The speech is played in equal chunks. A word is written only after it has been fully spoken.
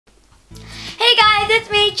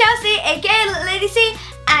me, Chelsea, aka Lady C,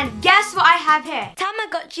 and guess what I have here?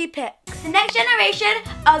 Tamagotchi Pix, the next generation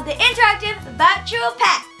of the interactive virtual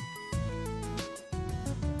pet.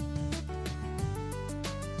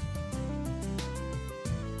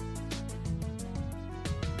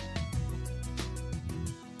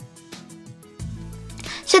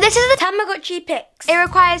 So this is the Tamagotchi Pix. It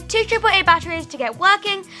requires 2 AAA batteries to get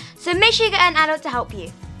working, so make sure you get an adult to help you.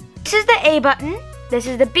 This is the A button, this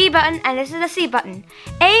is the B button, and this is the C button.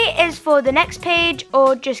 A is for the next page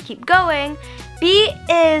or just keep going. B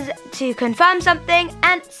is to confirm something,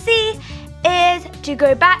 and C is to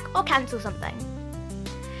go back or cancel something.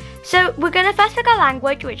 So we're gonna first pick our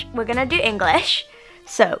language, which we're gonna do English.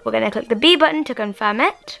 So we're gonna click the B button to confirm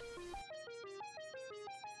it.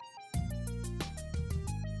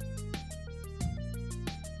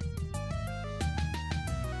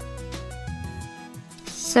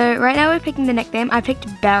 So right now we're picking the nickname. I picked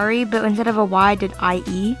Barry, but instead of a Y, I did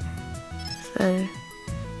IE. So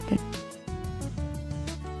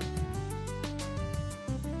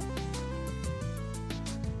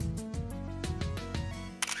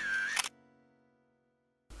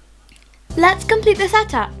let's complete the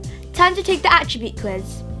setup. Time to take the attribute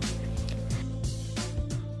quiz.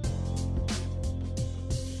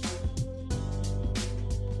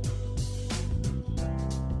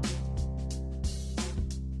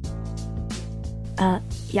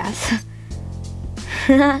 Yes.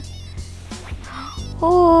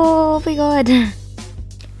 Oh my god.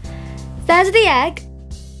 There's the egg.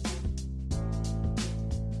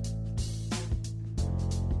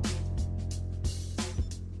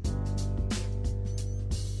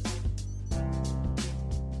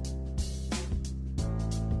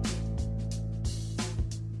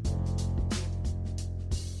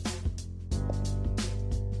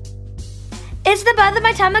 It's the birth of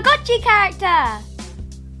my Tamagotchi character!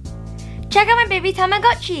 Check out my baby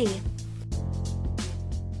Tamagotchi!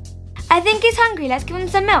 I think he's hungry, let's give him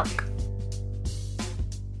some milk.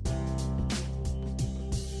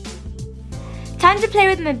 Time to play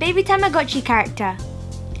with my baby Tamagotchi character.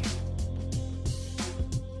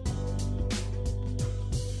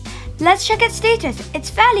 Let's check its status. It's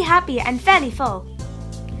fairly happy and fairly full.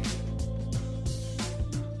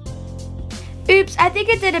 Oops, I think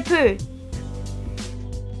it did a poo.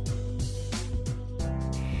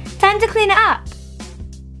 Time to clean it up.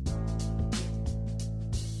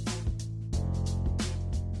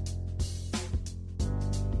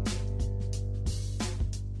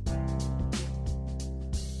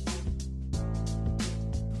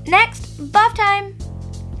 Next, bath time.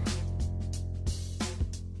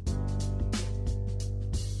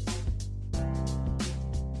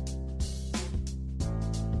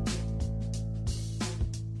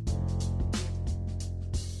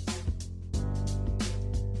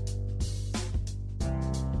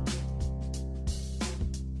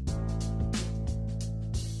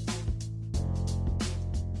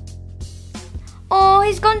 Oh,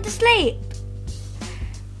 he's gone to sleep.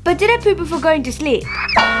 But did I poo before going to sleep?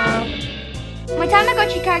 My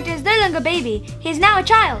Tamagotchi character is no longer a baby. He is now a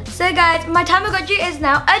child. So guys, my Tamagotchi is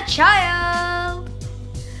now a child.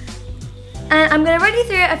 And I'm going to run you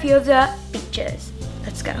through a few of the features.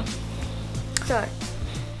 Let's go. So,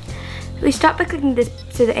 we start by clicking this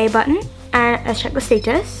to the A button. And let's check the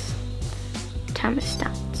status. Tamer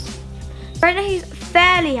stats. Right now he's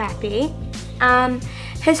fairly happy.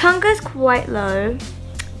 His hunger is quite low,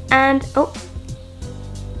 and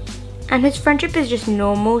his friendship is just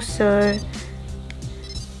normal, so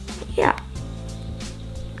yeah,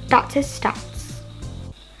 that's his stats.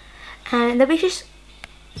 And then we just,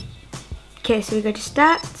 okay, so we go to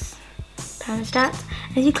stats, Tamer stats,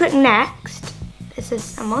 and if you click next, this is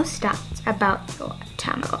some more stats about your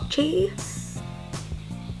Tamagotchi.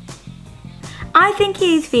 I think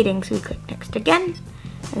he's feeding, so we click next again,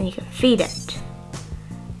 and then you can feed it.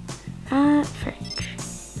 Fridge.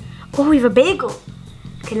 Oh, we have a bagel.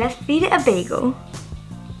 Okay, let's feed it a bagel.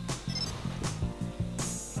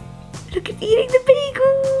 Look at eating the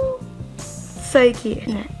bagel. So cute.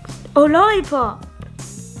 Next. Oh, lollipop.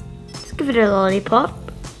 Let's give it a lollipop.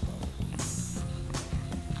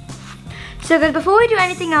 So guys, before we do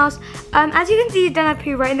anything else, as you can see, he's done a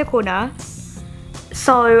poo right in the corner.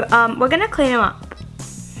 So we're gonna clean him up.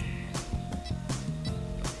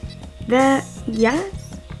 There, yes.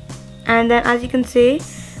 And then as you can see,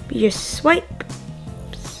 we just swipe,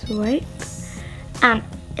 and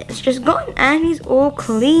it's just gone, and he's all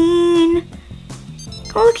clean.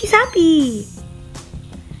 Oh look, he's happy.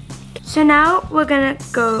 So now we're gonna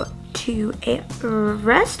go to a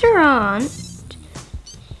restaurant.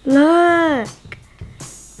 Look,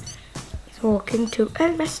 he's walking to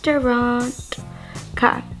a restaurant.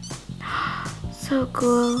 Okay. So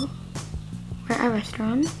cool. We're at a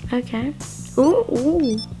restaurant. Okay.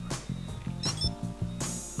 Ooh.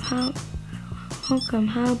 How come?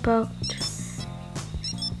 How about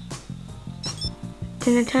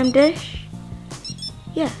dinner time dish?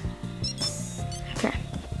 Yeah. Okay.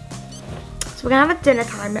 So we're gonna have a dinner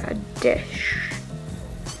time dish.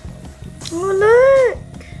 Oh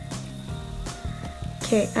look.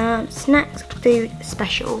 Okay. Snacks, food,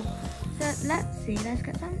 special. So let's see. Let's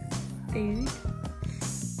get some food.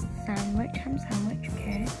 Sandwich, ham sandwich.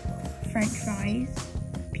 Okay. French fries,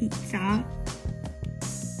 pizza.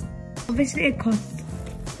 Obviously it costs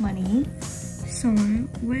money, so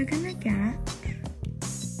we're gonna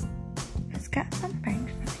let's get some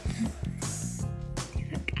French fries. They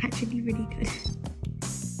look actually really good.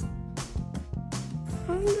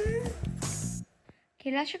 Oh look.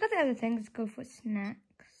 Okay, let's check out the other things. Let's go for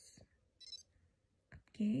snacks.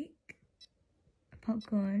 Cupcake,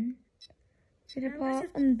 popcorn. So depart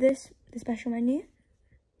on the special menu.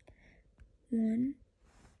 1,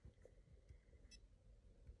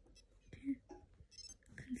 2,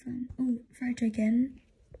 confirm. Oh, fried chicken.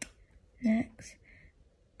 Next,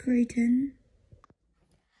 gratin.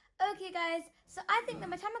 Okay guys, so I think that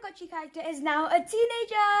my Tamagotchi character is now a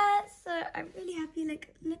teenager. So I'm really happy,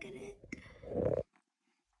 like, look at it.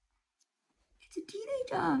 It's a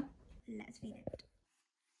teenager. Let's feed it.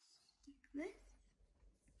 This.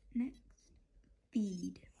 Next,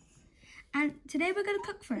 feed. And today we're gonna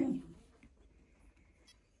cook for him.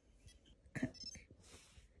 Cook.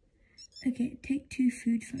 Okay, take 2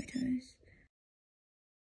 food photos.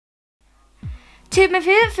 2 of my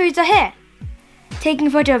favourite foods are here. Taking a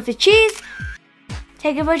photo of the cheese,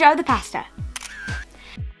 taking a photo of the pasta.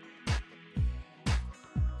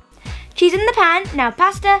 Cheese in the pan, now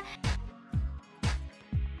pasta.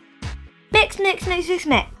 Mix, mix, mix, mix,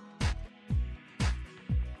 mix.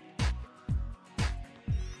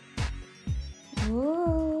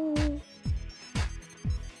 Ooh.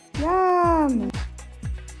 Yum!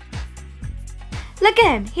 Look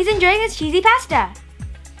at him, he's enjoying his cheesy pasta.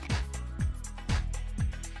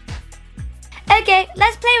 Okay,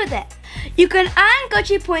 let's play with it. You can earn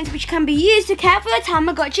Gotchi points which can be used to care for your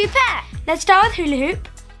Tamagotchi pet. Let's start with hula hoop.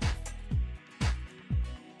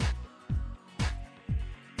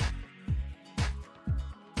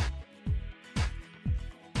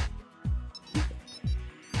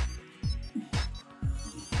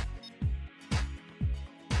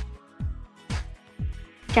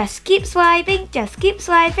 Just keep swiping, just keep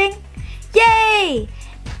swiping. Yay!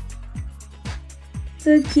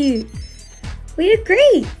 So cute. We did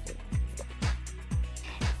great.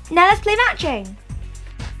 Now let's play matching.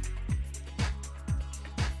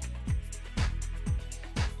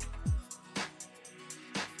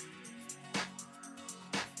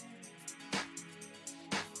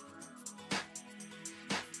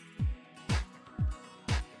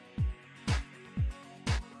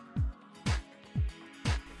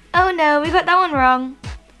 Oh no, we got that one wrong.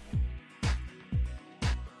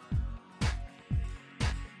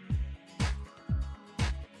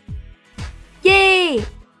 Yay!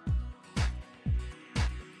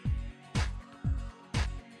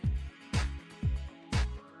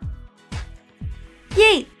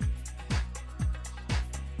 Yay!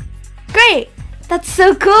 Great! That's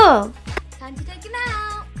so cool! Time to take him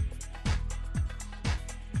out!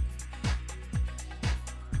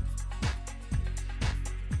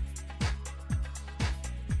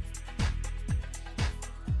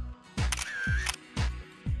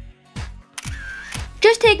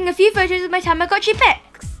 Just taking a few photos of my Tamagotchi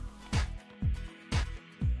Pix.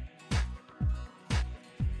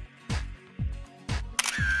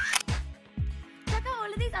 Check out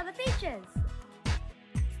all of these other features.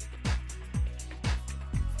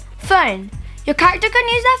 Phone. Your character can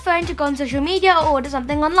use their phone to go on social media or order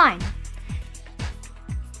something online.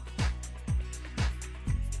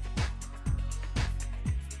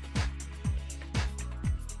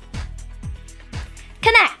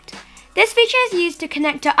 Connect. This feature is used to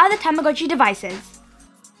connect to other Tamagotchi devices.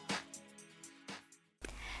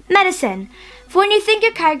 Medicine. For when you think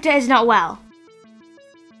your character is not well.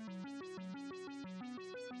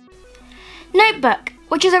 Notebook,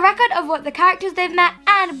 which is a record of what the characters they've met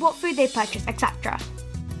and what food they purchased, etc.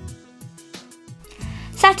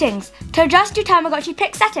 Settings, to adjust your Tamagotchi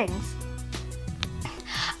Pix settings.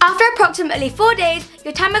 After approximately 4 days,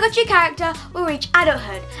 your Tamagotchi character will reach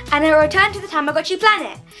adulthood and it will return to the Tamagotchi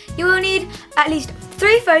planet. You will need at least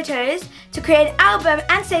 3 photos to create an album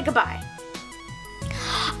and say goodbye.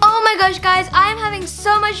 Oh my gosh guys, I am having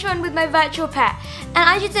so much fun with my virtual pet. And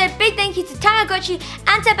I should say a big thank you to Tamagotchi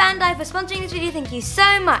and to Bandai for sponsoring this video. Thank you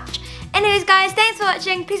so much. Anyways guys, thanks for watching.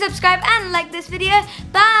 watching. Please subscribe and like this video.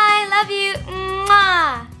 Bye. Love you.